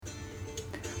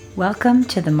Welcome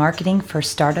to the Marketing for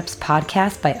Startups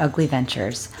podcast by Ugly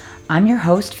Ventures. I'm your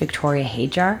host, Victoria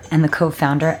Hajar, and the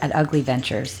co-founder at Ugly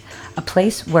Ventures, a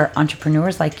place where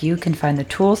entrepreneurs like you can find the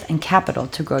tools and capital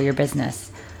to grow your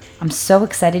business. I'm so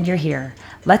excited you're here.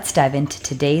 Let's dive into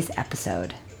today's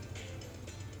episode.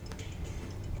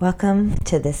 Welcome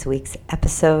to this week's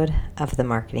episode of the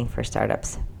Marketing for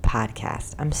Startups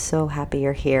podcast. I'm so happy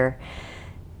you're here.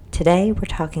 Today we're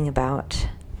talking about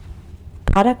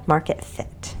product market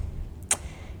fit.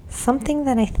 Something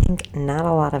that I think not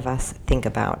a lot of us think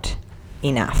about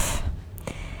enough.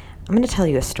 I'm going to tell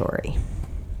you a story.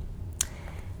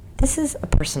 This is a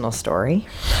personal story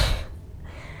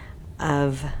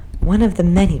of one of the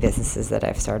many businesses that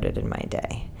I've started in my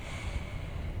day.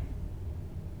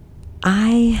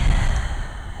 I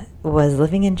was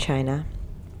living in China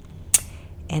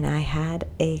and I had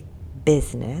a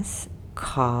business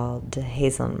called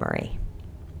Hazel and Murray.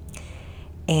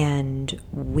 And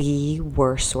we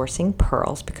were sourcing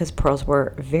pearls because pearls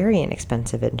were very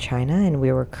inexpensive in China, and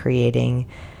we were creating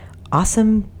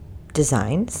awesome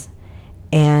designs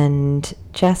and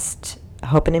just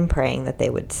hoping and praying that they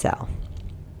would sell.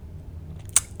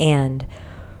 And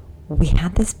we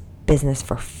had this business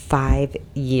for 5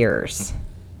 years.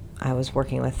 I was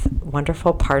working with a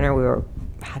wonderful partner. We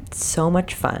had so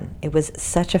much fun. It was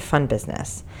such a fun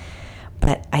business.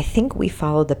 But I think we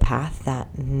followed the path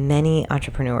that many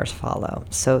entrepreneurs follow.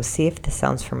 So see if this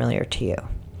sounds familiar to you.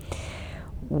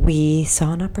 We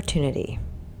saw an opportunity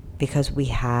because we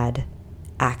had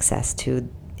access to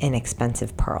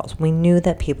inexpensive pearls. We knew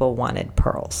that people wanted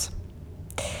pearls.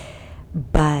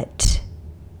 But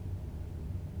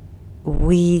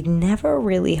we never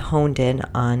really honed in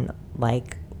on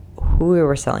who we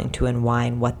were selling to and why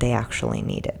and what they actually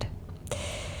needed.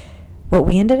 What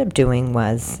we ended up doing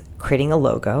was creating a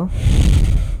logo,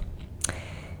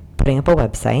 putting up a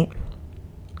website,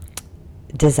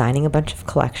 designing a bunch of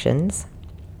collections,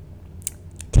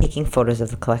 taking photos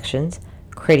of the collections,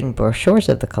 creating brochures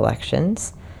of the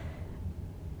collections,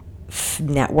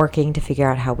 networking to figure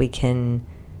out how we can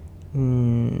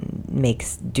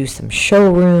do some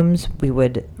showrooms. We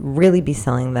would really be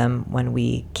selling them when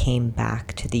we came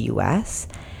back to the US,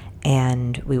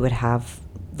 and we would have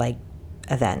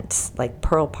events like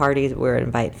pearl parties where we would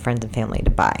invite friends and family to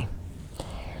buy.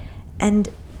 And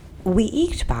we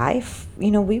eked by,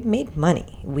 we made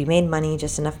money. We made money,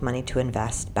 just enough money to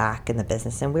invest back in the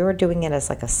business. And we were doing it as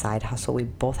a side hustle. We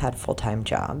both had full-time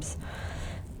jobs.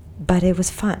 But it was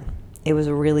fun. It was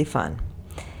really fun.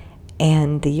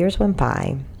 And the years went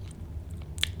by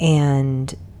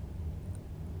and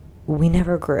we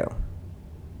never grew.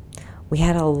 We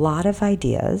had a lot of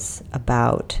ideas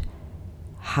about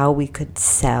how we could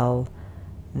sell,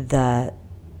 the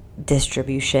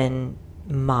distribution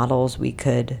models we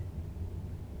could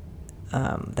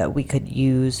that we could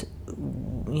use.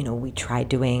 We tried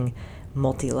doing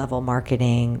multi-level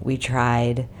marketing. We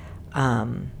tried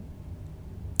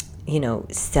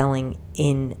selling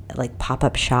in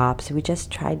pop-up shops. We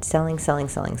just tried selling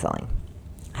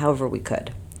however we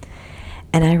could.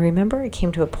 And I remember it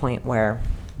came to a point where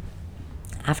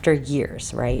after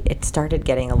years, it started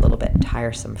getting a little bit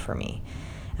tiresome for me.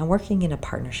 And working in a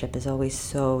partnership is always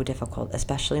so difficult,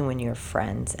 especially when you're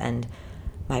friends. And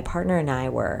my partner and I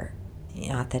were,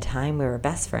 at the time, we were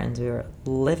best friends. We were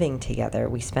living together.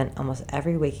 We spent almost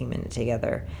every waking minute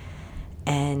together.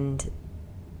 And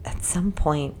at some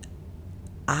point,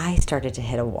 I started to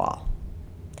hit a wall.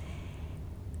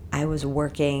 I was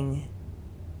working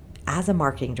as a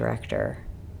marketing director,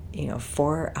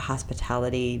 for a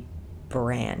hospitality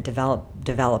brand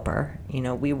developer.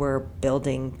 We were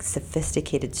building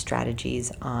sophisticated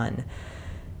strategies on,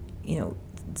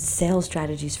 sales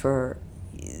strategies for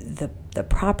the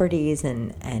properties,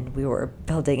 and we were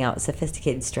building out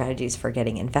sophisticated strategies for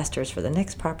getting investors for the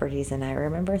next properties. And I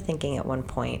remember thinking at one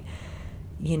point,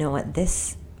 what,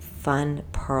 this fun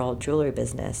pearl jewelry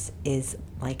business is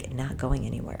not going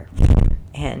anywhere.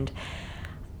 And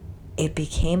it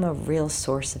became a real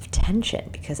source of tension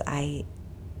because I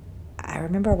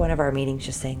remember one of our meetings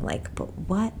just saying but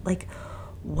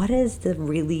what is the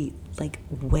really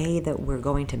way that we're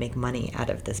going to make money out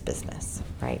of this business,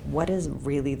 right? What is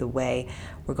really the way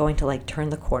we're going to turn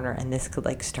the corner and this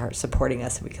could start supporting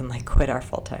us and we can quit our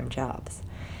full-time jobs?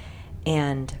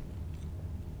 And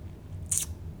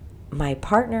my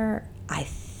partner, I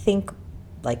think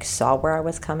saw where I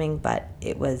was coming, but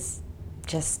it was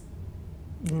just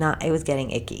not, it was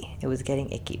getting icky. It was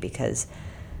getting icky because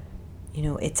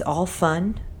it's all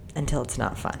fun until it's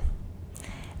not fun.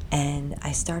 And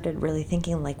I started really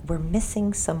thinking we're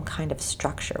missing some kind of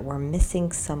structure. We're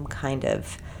missing some kind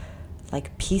of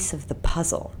piece of the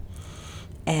puzzle.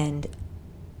 And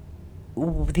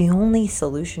the only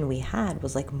solution we had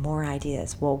was like more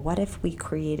ideas. Well, what if we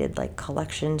created like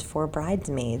collections for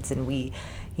bridesmaids and we,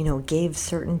 gave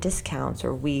certain discounts,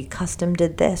 or we custom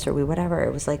did this, or we whatever.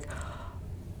 It was like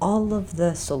all of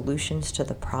the solutions to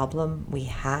the problem we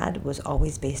had was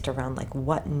always based around like,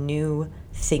 what new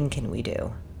thing can we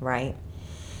do, right?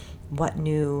 What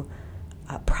new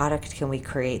product can we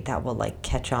create that will like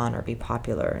catch on or be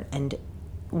popular? And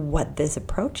what this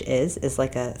approach is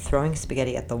like a throwing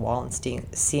spaghetti at the wall and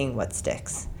seeing what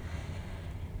sticks.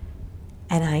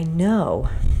 And I know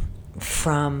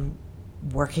from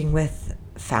working with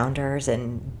founders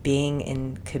and being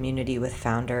in community with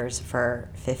founders for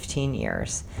 15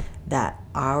 years that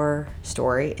our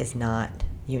story is not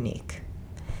unique.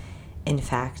 In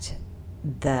fact,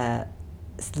 the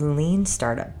Lean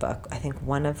Startup book, I think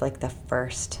one of like the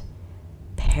first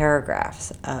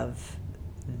paragraphs of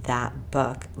that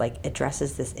book like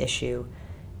addresses this issue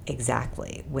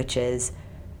exactly, which is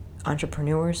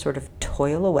entrepreneurs sort of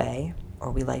toil away,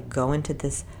 or we like go into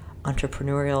this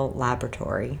entrepreneurial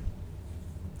laboratory,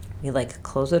 we like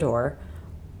close the door,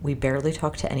 we barely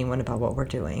talk to anyone about what we're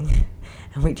doing,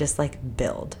 and we just like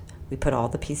build. We put all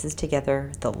the pieces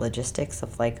together, the logistics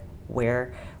of like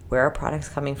where our product's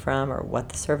coming from, or what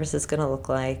the service is going to look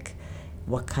like,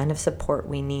 what kind of support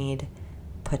we need,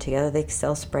 put together the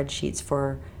Excel spreadsheets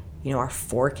for, our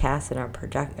forecasts and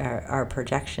our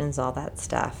projections, all that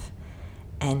stuff.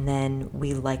 And then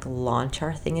we like launch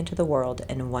our thing into the world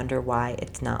and wonder why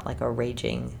it's not like a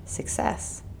raging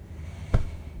success.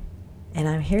 And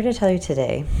I'm here to tell you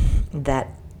today that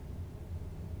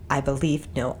I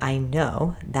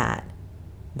know that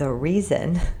the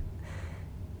reason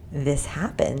this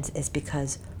happens is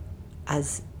because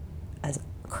as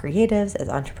creatives, as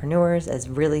entrepreneurs, as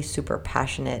really super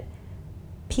passionate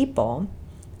people,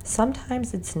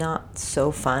 sometimes it's not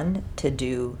so fun to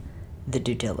do the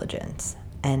due diligence.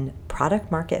 And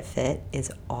product market fit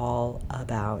is all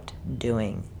about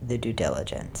doing the due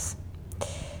diligence.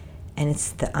 And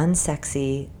it's the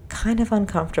unsexy, kind of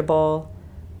uncomfortable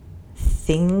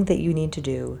thing that you need to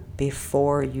do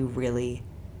before you really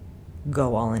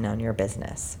go all in on your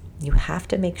business. You have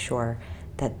to make sure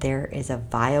that there is a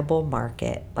viable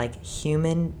market, like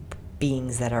human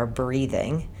beings that are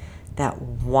breathing, that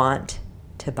want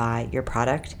to buy your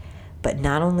product, but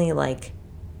not only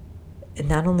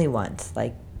once,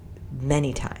 like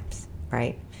many times,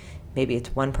 right? Maybe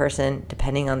it's one person,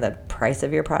 depending on the price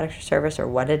of your product or service or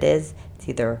what it is. It's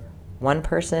either one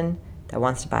person that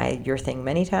wants to buy your thing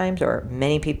many times, or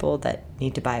many people that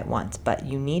need to buy it once. But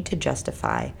you need to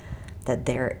justify that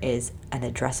there is an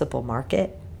addressable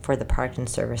market for the product and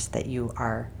service that you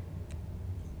are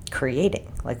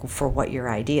creating, like for what your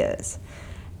idea is.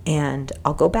 And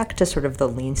I'll go back to sort of the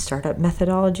lean startup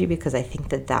methodology because I think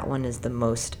that one is the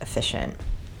most efficient.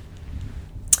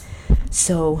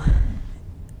 So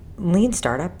Lean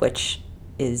Startup, which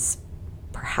is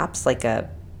perhaps like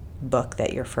a book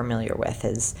that you're familiar with,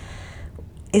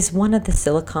 is one of the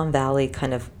Silicon Valley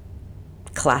kind of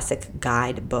classic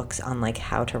guide books on like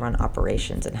how to run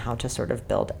operations and how to sort of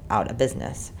build out a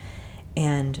business.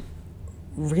 And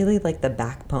really like the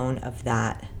backbone of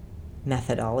that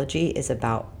methodology is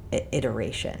about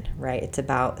iteration, right? It's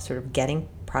about sort of getting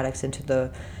products into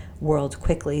the world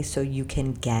quickly so you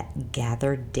can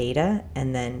gather data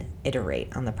and then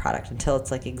iterate on the product until it's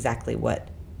like exactly what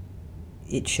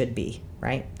it should be,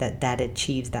 right? That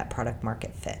achieves that product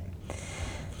market fit.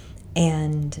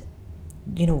 And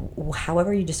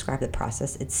however you describe the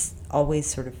process, it's always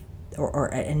sort of,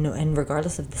 and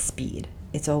regardless of the speed,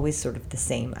 it's always sort of the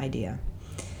same idea.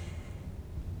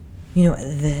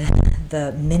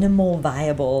 The minimal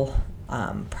viable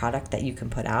product that you can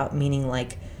put out, meaning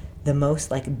like the most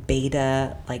like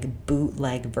beta, like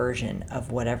bootleg version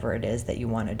of whatever it is that you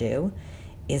want to do,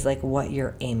 is like what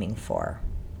you're aiming for.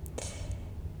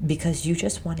 Because you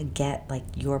just want to get like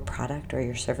your product or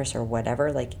your service or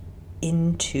whatever like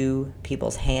into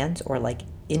people's hands, or like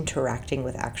interacting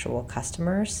with actual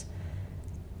customers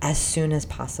as soon as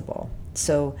possible.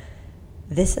 So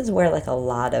this is where like a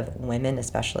lot of women,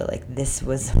 especially, like this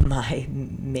was my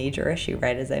major issue,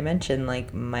 right? As I mentioned,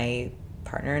 like my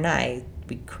partner and I,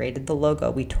 we created the logo,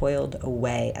 we toiled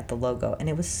away at the logo, and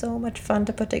it was so much fun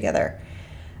to put together.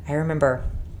 I remember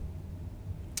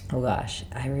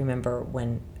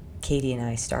when Katie and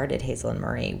I started Hazel and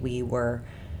Marie, we were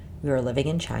living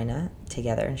in China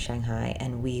together in Shanghai,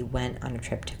 and we went on a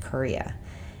trip to Korea.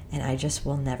 And I just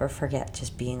will never forget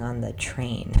just being on the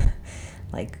train,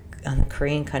 like on the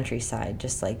Korean countryside,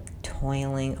 just like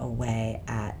toiling away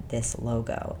at this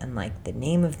logo and like the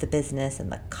name of the business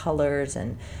and the colors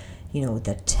and,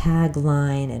 the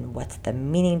tagline and what's the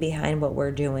meaning behind what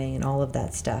we're doing and all of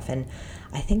that stuff. And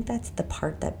I think that's the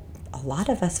part that a lot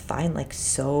of us find like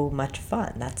so much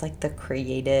fun. That's like the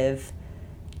creative,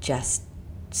 just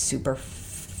super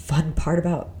fun part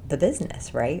about the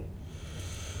business, right?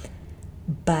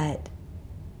 But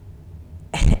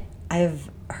I've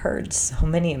heard so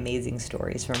many amazing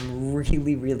stories from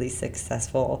really, really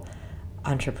successful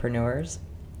entrepreneurs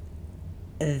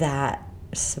that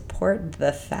support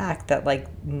the fact that like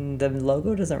the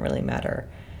logo doesn't really matter.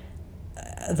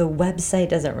 The website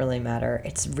doesn't really matter.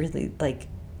 It's really like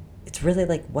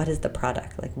what is the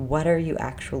product? Like what are you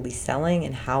actually selling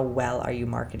and how well are you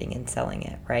marketing and selling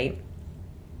it, right?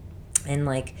 And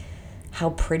like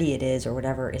how pretty it is or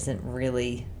whatever isn't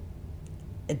really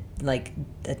like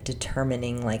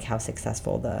determining like how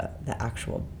successful the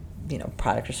actual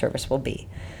product or service will be.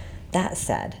 That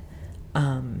said,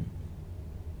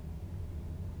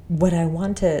 what I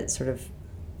want to sort of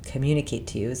communicate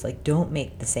to you is like, don't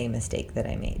make the same mistake that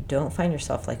I made. Don't find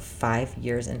yourself like 5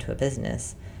 years into a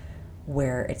business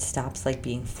where it stops like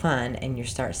being fun and you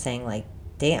start saying like,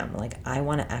 damn, like I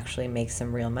want to actually make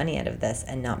some real money out of this,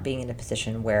 and not being in a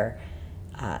position where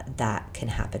that can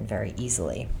happen very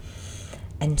easily.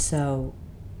 And so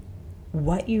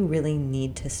what you really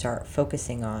need to start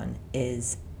focusing on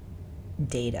is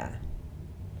data.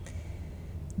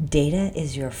 Data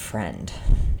is your friend.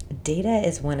 Data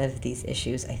is one of these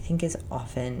issues I think is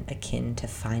often akin to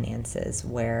finances,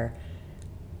 where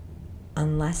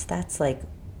unless that's like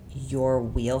your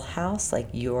wheelhouse, like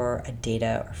you're a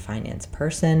data or finance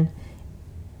person,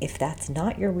 if that's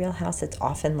not your wheelhouse, it's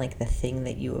often like the thing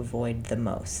that you avoid the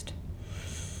most.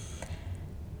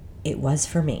 It was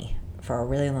for me for a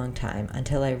really long time,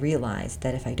 until I realized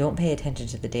that if I don't pay attention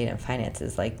to the data and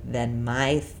finances, like then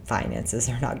my finances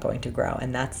are not going to grow,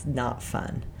 and that's not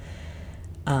fun.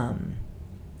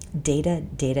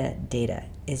 Data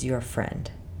is your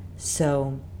friend.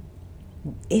 So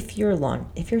if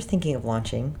you're thinking of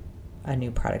launching a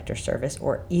new product or service,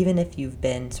 or even if you've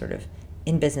been sort of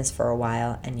in business for a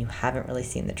while and you haven't really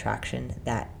seen the traction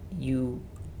that you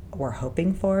were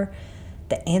hoping for,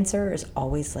 the answer is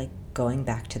always like going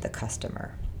back to the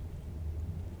customer.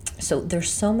 So there's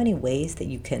so many ways that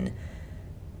you can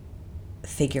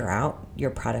figure out your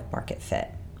product market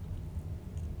fit.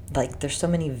 Like there's so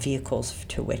many vehicles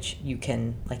to which you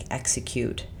can like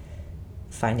execute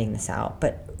finding this out,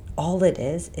 but all it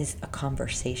is a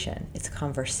conversation. It's a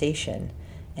conversation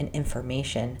and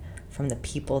information from the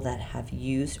people that have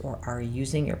used or are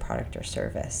using your product or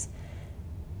service.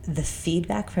 The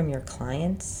feedback from your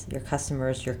clients, your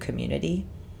customers, your community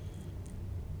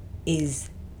is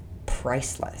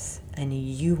priceless, and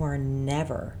you or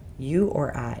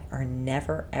I are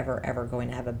never, ever, ever going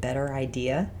to have a better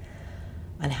idea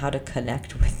on how to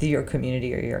connect with your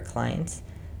community or your clients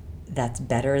that's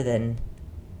better than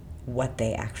what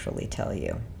they actually tell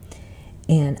you.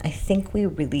 And I think we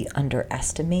really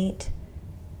underestimate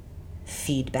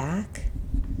feedback.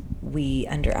 We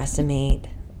underestimate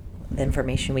the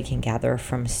information we can gather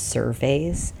from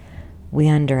surveys. We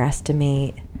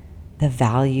underestimate the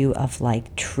value of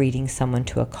like treating someone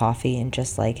to a coffee and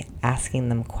just like asking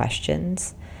them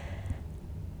questions.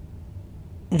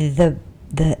 The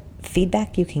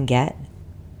feedback you can get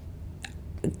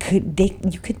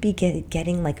you could be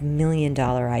getting like $1 million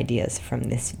ideas from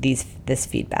this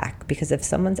feedback, because if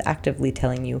someone's actively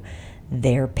telling you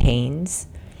their pains,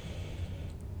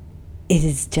 it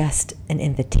is just an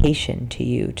invitation to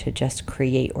you to just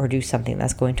create or do something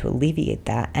that's going to alleviate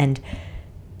that. And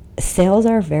sales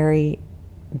are very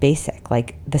basic.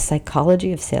 Like the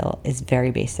psychology of sale is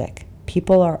very basic.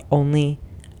 People are only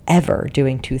ever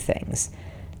doing two things.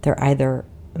 They're either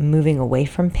moving away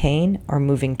from pain or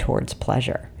moving towards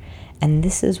pleasure. And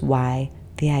this is why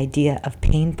the idea of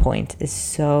pain points is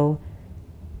so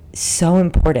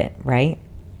important, right?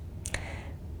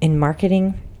 In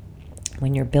marketing,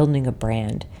 when you're building a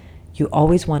brand, you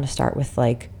always want to start with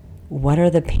like, what are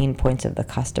the pain points of the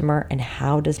customer and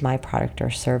how does my product or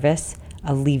service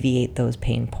alleviate those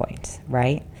pain points,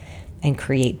 right? And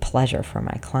create pleasure for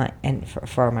my client and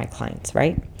for my clients,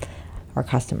 right? Our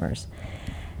customers.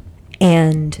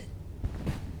 And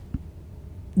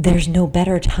there's no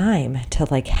better time to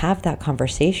like have that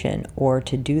conversation or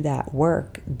to do that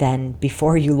work than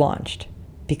before you launched,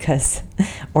 because,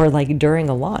 or like during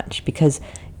a launch, because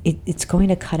it's going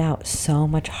to cut out so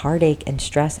much heartache and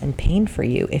stress and pain for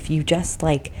you if you just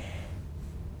like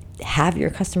have your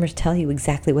customers tell you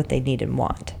exactly what they need and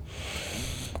want.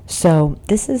 So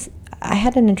I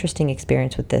had an interesting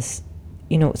experience with this.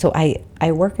 So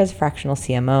I work as fractional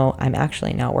CMO. I'm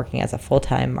actually now working as a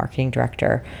full-time marketing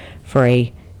director for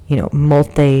a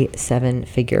multi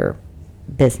 7-figure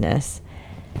business,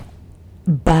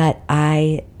 but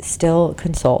I still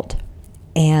consult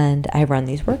and I run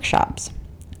these workshops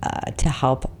to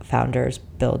help founders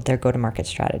build their go-to-market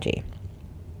strategy.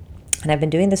 And I've been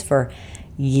doing this for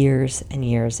years and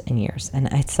years and years, and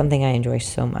it's something I enjoy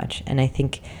so much, and I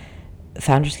think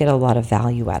founders get a lot of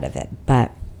value out of it.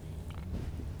 But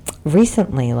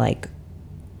recently,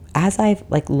 as I've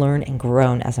learned and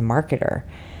grown as a marketer,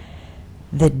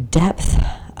 the depth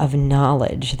of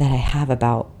knowledge that I have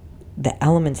about the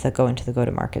elements that go into the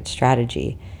go-to-market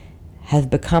strategy has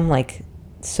become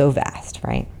so vast,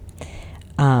 right?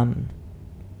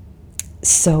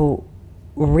 So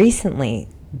recently,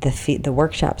 the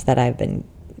workshops that I've been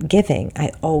giving,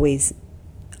 I always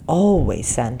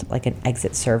send an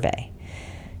exit survey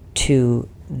to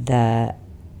the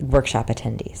workshop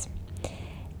attendees.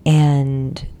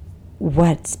 And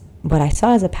what I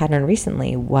saw as a pattern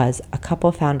recently was a couple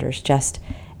of founders just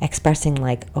expressing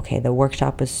okay, the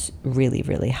workshop was really,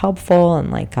 really helpful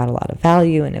and got a lot of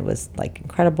value and it was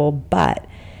incredible, but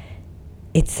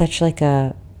it's such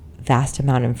a vast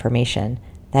amount of information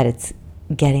that it's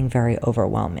getting very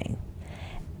overwhelming.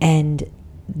 And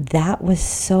that was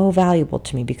so valuable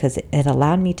to me because it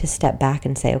allowed me to step back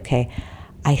and say, okay,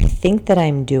 I think that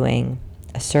I'm doing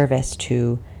a service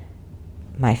to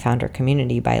my founder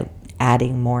community by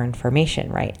adding more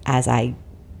information, right? As I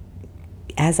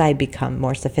become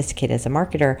more sophisticated as a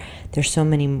marketer, there's so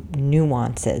many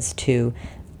nuances to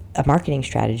a marketing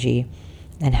strategy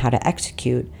and how to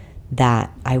execute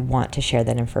that I want to share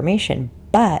that information.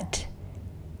 But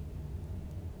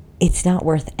it's not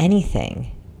worth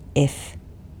anything if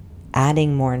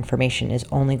adding more information is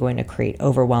only going to create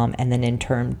overwhelm and then in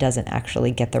turn doesn't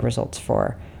actually get the results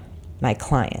for my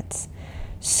clients.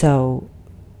 So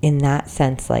in that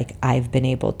sense, I've been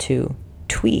able to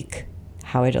tweak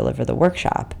how I deliver the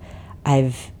workshop.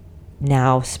 I've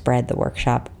now spread the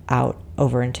workshop out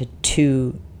over into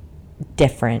 2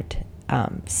 different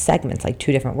segments,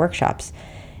 2 different workshops,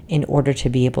 in order to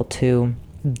be able to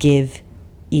give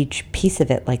each piece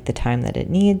of it the time that it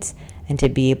needs, and to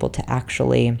be able to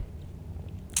actually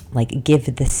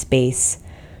give the space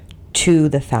to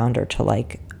the founder to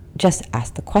just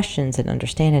ask the questions and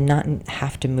understand and not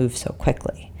have to move so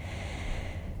quickly.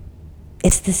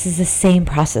 This is the same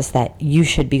process that you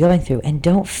should be going through, and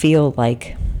don't feel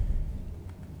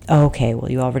okay,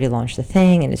 well, you already launched the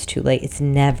thing and it's too late. It's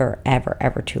never, ever,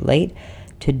 ever too late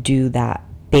to do that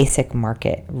basic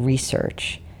market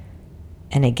research.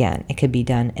 And again, it could be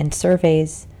done in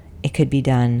surveys. It could be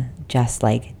done just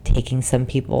taking some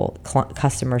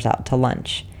customers out to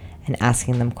lunch and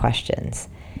asking them questions.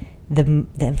 The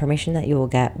information that you will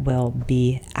get will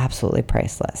be absolutely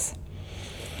priceless.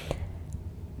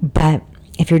 But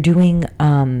if you're doing,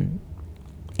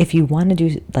 if you want to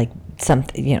do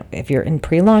something, if you're in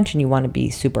pre-launch and you want to be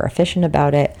super efficient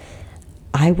about it,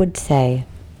 I would say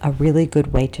a really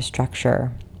good way to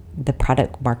structure the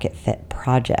product market fit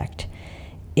project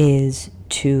is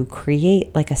to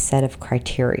create a set of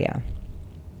criteria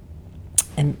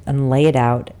and lay it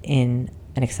out in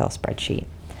an Excel spreadsheet.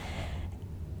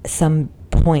 Some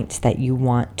points that you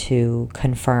want to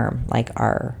confirm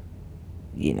are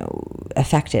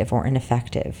effective or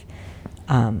ineffective.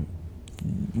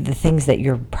 The things that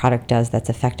your product does that's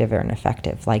effective or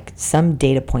ineffective, some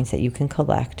data points that you can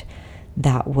collect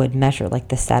that would measure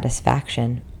the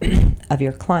satisfaction of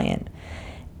your client,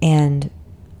 and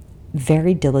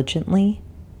very diligently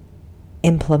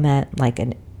implement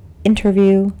an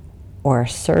interview or a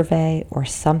survey or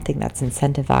something that's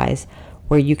incentivized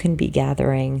where you can be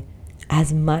gathering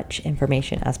as much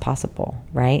information as possible,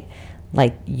 right?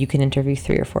 You can interview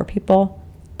 3 or 4 people,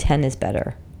 10 is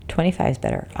better, 25 is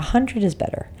better, 100 is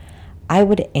better. I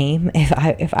would aim,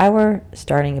 if I were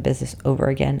starting a business over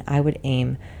again, I would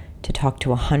aim to talk to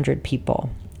 100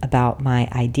 people about my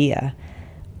idea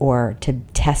or to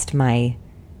test my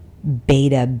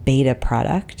beta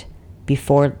product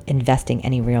before investing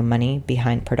any real money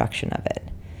behind production of it.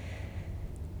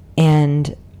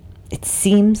 And it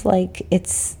seems like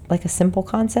it's a simple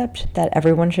concept that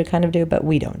everyone should kind of do, but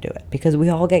we don't do it because we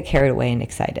all get carried away and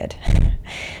excited.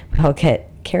 We all get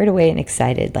carried away and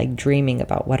excited, dreaming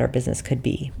about what our business could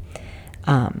be.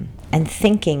 And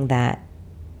thinking that,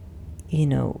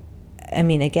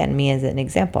 again, me as an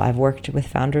example, I've worked with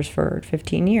founders for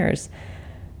 15 years.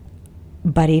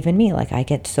 But even me, I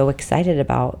get so excited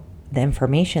about the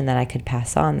information that I could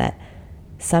pass on that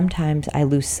sometimes I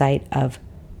lose sight of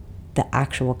the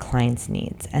actual client's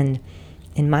needs. And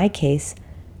in my case,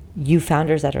 you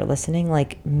founders that are listening,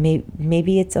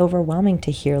 maybe it's overwhelming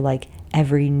to hear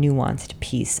every nuanced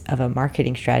piece of a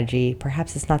marketing strategy,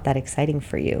 perhaps it's not that exciting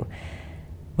for you.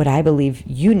 What I believe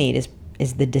you need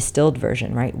is the distilled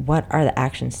version, right? What are the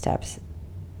action steps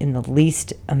in the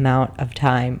least amount of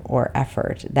time or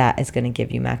effort that is going to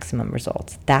give you maximum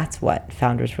results? That's what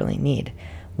founders really need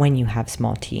when you have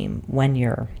small team, when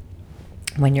you're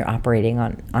operating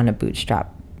on a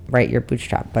bootstrap, right? Your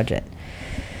bootstrap budget.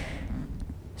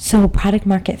 So product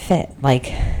market fit,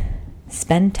 like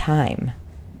spend time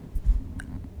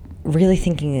really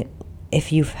thinking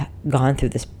if you've gone through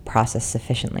this process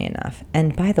sufficiently enough.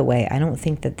 And by the way, I don't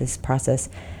think that this process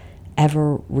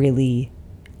ever really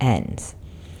ends.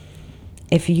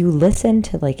 If you listen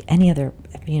to like any other,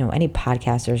 any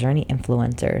podcasters or any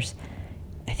influencers,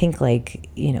 I think like,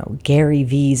 Gary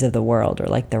V's of the world, or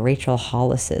like the Rachel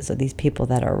Hollises, or these people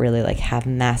that are really like have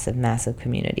massive, massive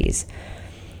communities.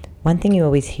 One thing you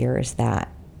always hear is that,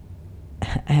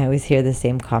 I always hear the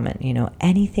same comment,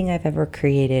 anything I've ever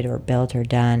created or built or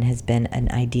done has been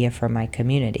an idea from my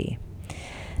community.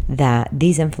 That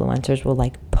these influencers will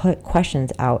like put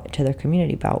questions out to their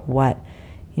community about what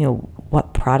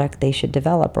product they should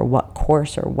develop, or what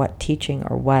course, or what teaching,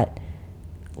 or what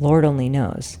Lord only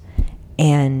knows.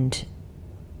 And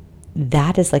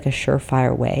that is like a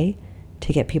surefire way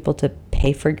to get people to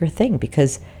pay for your thing,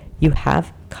 because you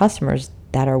have customers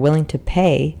that are willing to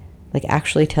pay, like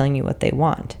actually telling you what they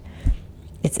want.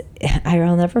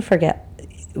 I'll never forget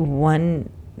one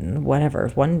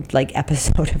like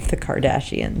episode of the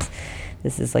Kardashians.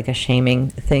 This is like a shaming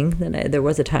thing. There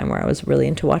was a time where I was really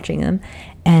into watching them,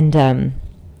 and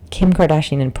Kim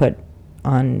Kardashian had put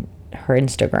on her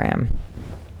Instagram,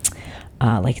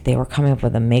 like they were coming up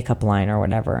with a makeup line or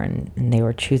whatever, and they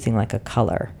were choosing like a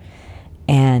color,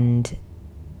 and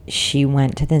she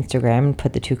went to the Instagram and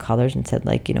put the two colors and said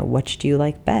like, which do you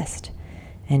like best?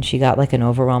 And she got like an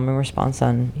overwhelming response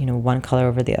on, one color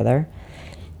over the other.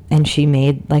 And she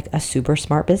made like a super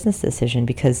smart business decision,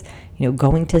 because,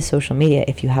 going to social media,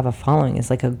 if you have a following, is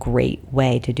like a great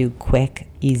way to do quick,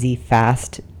 easy,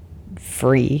 fast,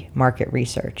 free market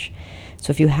research.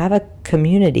 So if you have a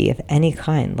community of any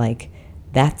kind, like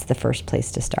that's the first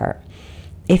place to start.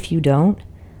 If you don't,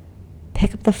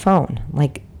 pick up the phone,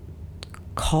 like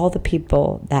call the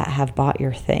people that have bought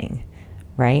your thing,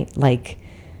 right? Like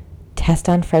test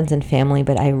on friends and family,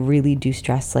 but I really do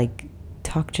stress like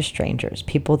talk to strangers,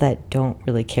 people that don't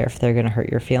really care if they're going to hurt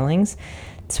your feelings.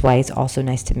 That's why it's also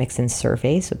nice to mix in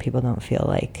surveys so people don't feel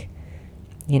like,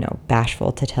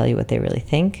 bashful to tell you what they really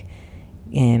think.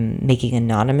 And making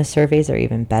anonymous surveys are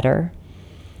even better.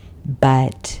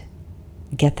 But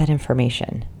get that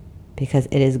information, because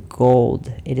it is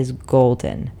gold. It is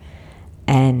golden.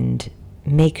 And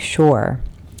make sure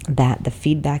that the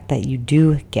feedback that you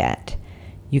do get,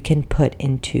 you can put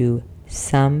into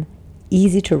some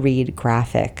easy to read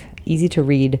graphic, easy to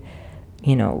read,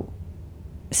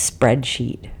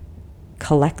 spreadsheet.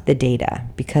 Collect the data,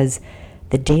 because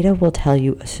the data will tell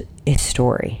you a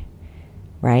story,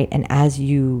 right? And as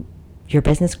your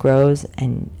business grows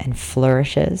and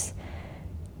flourishes,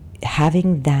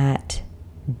 having that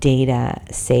data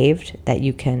saved that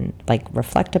you can like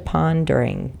reflect upon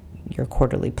during your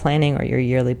quarterly planning or your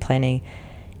yearly planning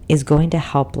is going to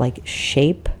help like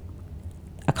shape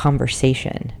a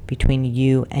conversation between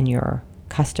you and your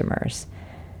customers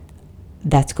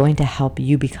that's going to help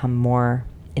you become more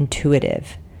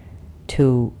intuitive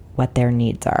to what their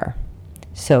needs are.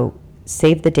 So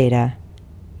save the data,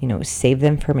 save the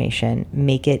information,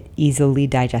 make it easily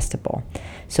digestible.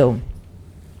 So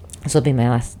this will be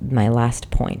my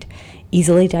last point.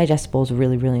 Easily digestible is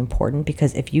really, really important,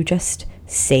 because if you just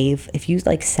if you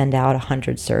like send out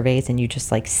 100 surveys and you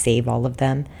just like save all of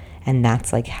them, and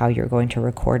that's like how you're going to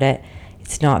record it,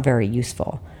 it's not very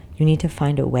useful. You need to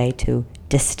find a way to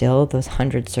distill those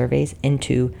 100 surveys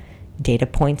into data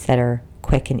points that are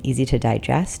quick and easy to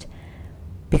digest.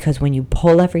 Because when you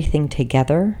pull everything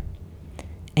together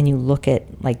and you look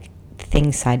at like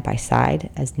things side by side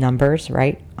as numbers,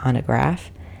 right, on a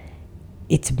graph,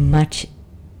 it's much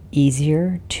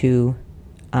easier to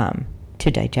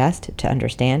digest, to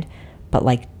understand, but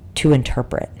like to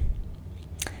interpret.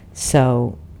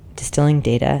 So distilling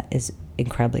data is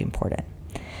incredibly important.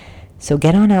 So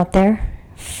get on out there,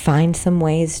 find some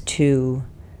ways to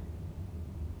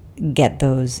get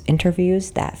those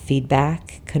interviews, that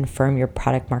feedback, confirm your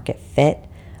product market fit,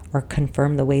 or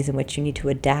confirm the ways in which you need to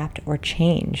adapt or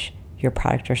change your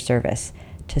product or service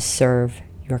to serve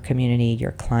your community,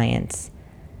 your clients,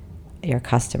 your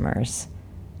customers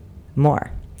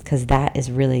more. Because that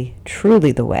is really,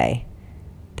 truly the way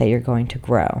that you're going to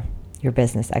grow your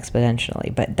business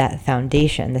exponentially. But that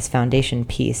foundation, this foundation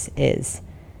piece is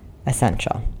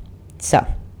essential. So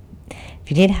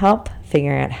If you need help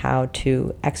figuring out how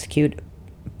to execute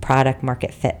product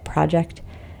market fit project,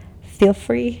 feel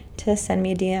free to send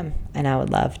me a DM and I would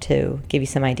love to give you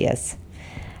some ideas.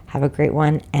 Have a great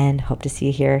one and hope to see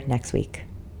you here next week.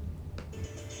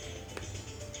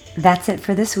 That's it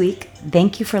for this week.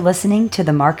 Thank you for listening to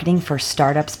the Marketing for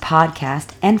Startups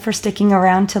podcast and for sticking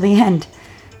around till the end.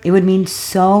 It would mean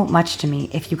so much to me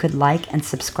if you could like and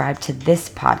subscribe to this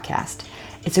podcast.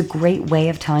 It's a great way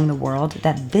of telling the world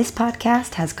that this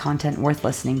podcast has content worth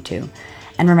listening to.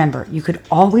 And remember, you could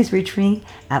always reach me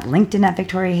at LinkedIn at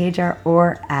Victoria Hajar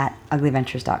or at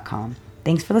uglyventures.com.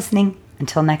 Thanks for listening.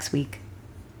 Until next week.